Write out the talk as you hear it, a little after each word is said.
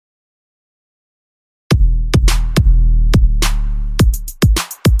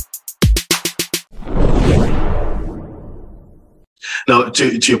Now,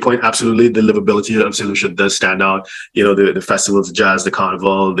 to your point, absolutely, the livability of St. Lucia does stand out. The festivals, the jazz, the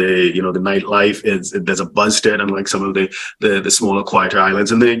carnival, the nightlife there's a buzz to it, unlike some of the smaller, quieter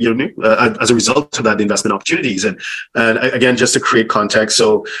islands. And as a result of that, the investment opportunities. And again, just to create context,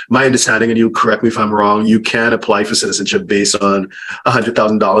 so my understanding, and you correct me if I'm wrong, you can apply for citizenship based on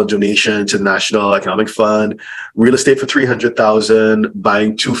 $100,000 donation to the National Economic Fund, real estate for $300,000,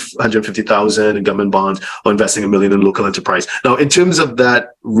 buying $250,000 in government bonds, or investing $1 million in local enterprise. Now, in terms of that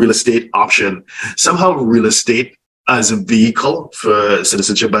real estate option, somehow real estate as a vehicle for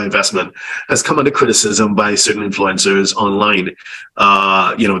citizenship by investment has come under criticism by certain influencers online.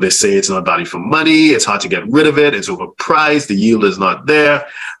 They say it's not value for money, it's hard to get rid of it, it's overpriced, the yield is not there.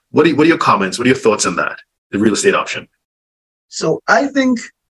 What are your comments? What are your thoughts on that, the real estate option? So I think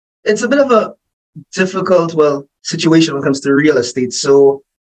it's a bit of a difficult, situation when it comes to real estate. So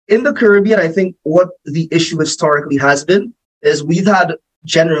in the Caribbean, I think what the issue historically has been is we've had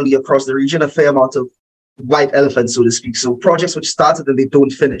generally across the region a fair amount of white elephants, so to speak. So projects which started and they don't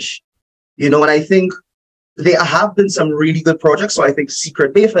finish, and I think there have been some really good projects. So I think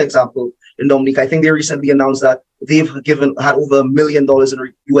Secret Bay, for example, in Dominica, I think they recently announced that they've had over $1 million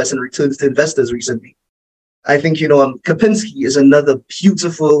in US in returns to investors recently. I think, Kapinski is another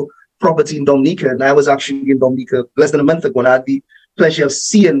beautiful property in Dominica. And I was actually in Dominica less than a month ago, and I had the pleasure of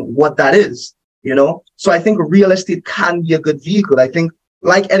seeing what that is, So I think real estate can be a good vehicle. I think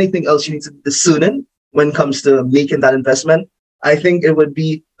like anything else, you need to be discerning when it comes to making that investment. I think it would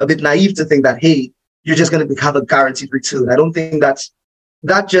be a bit naive to think that, hey, you're just going to have a guaranteed return. I don't think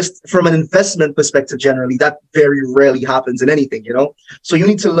that just from an investment perspective, generally, that very rarely happens in anything, So you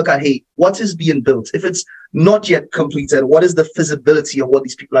need to look at, hey, what is being built? If it's not yet completed, what is the feasibility of what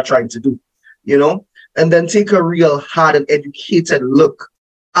these people are trying to do, And then take a real hard and educated look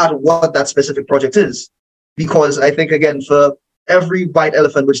at what that specific project is. Because I think, again, for every white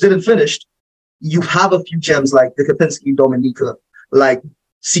elephant which didn't finish, you have a few gems like the Kapinski in Dominica, like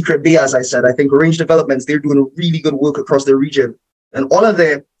Secret Bay, as I said. I think Range Developments, they're doing really good work across the region. And all of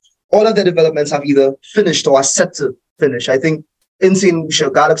their developments have either finished or are set to finish. I think in St.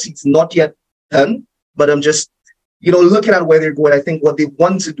 Lucia, Galaxy is not yet done, but I'm just, looking at where they're going. I think what they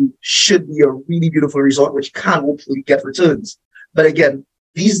want to do should be a really beautiful resort, which can hopefully get returns. But again,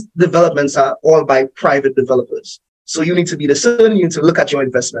 these developments are all by private developers. So you need to be discerning, you need to look at your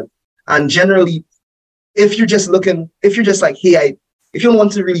investment. And generally, if you're just like, hey, if you don't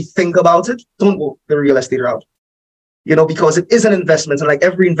want to really think about it, don't go the real estate route. Because it is an investment, and like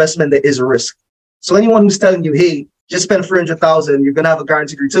every investment, there is a risk. So anyone who's telling you, hey, just spend $400,000, you're going to have a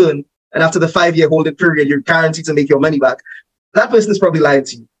guaranteed return, and after the 5-year holding period, you're guaranteed to make your money back, that person is probably lying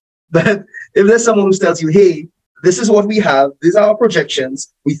to you. But if there's someone who tells you, hey, this is what we have, these are our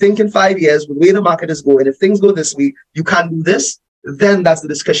projections, we think in 5 years, with the way the market is going, if things go this way, you can't do this, then that's the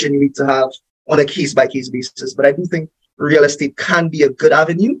discussion you need to have on a case-by-case basis. But I do think real estate can be a good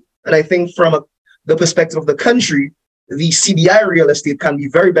avenue. And I think from the perspective of the country, the CBI real estate can be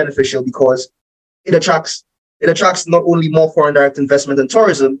very beneficial because it attracts not only more foreign direct investment and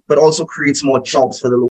tourism, but also creates more jobs for the local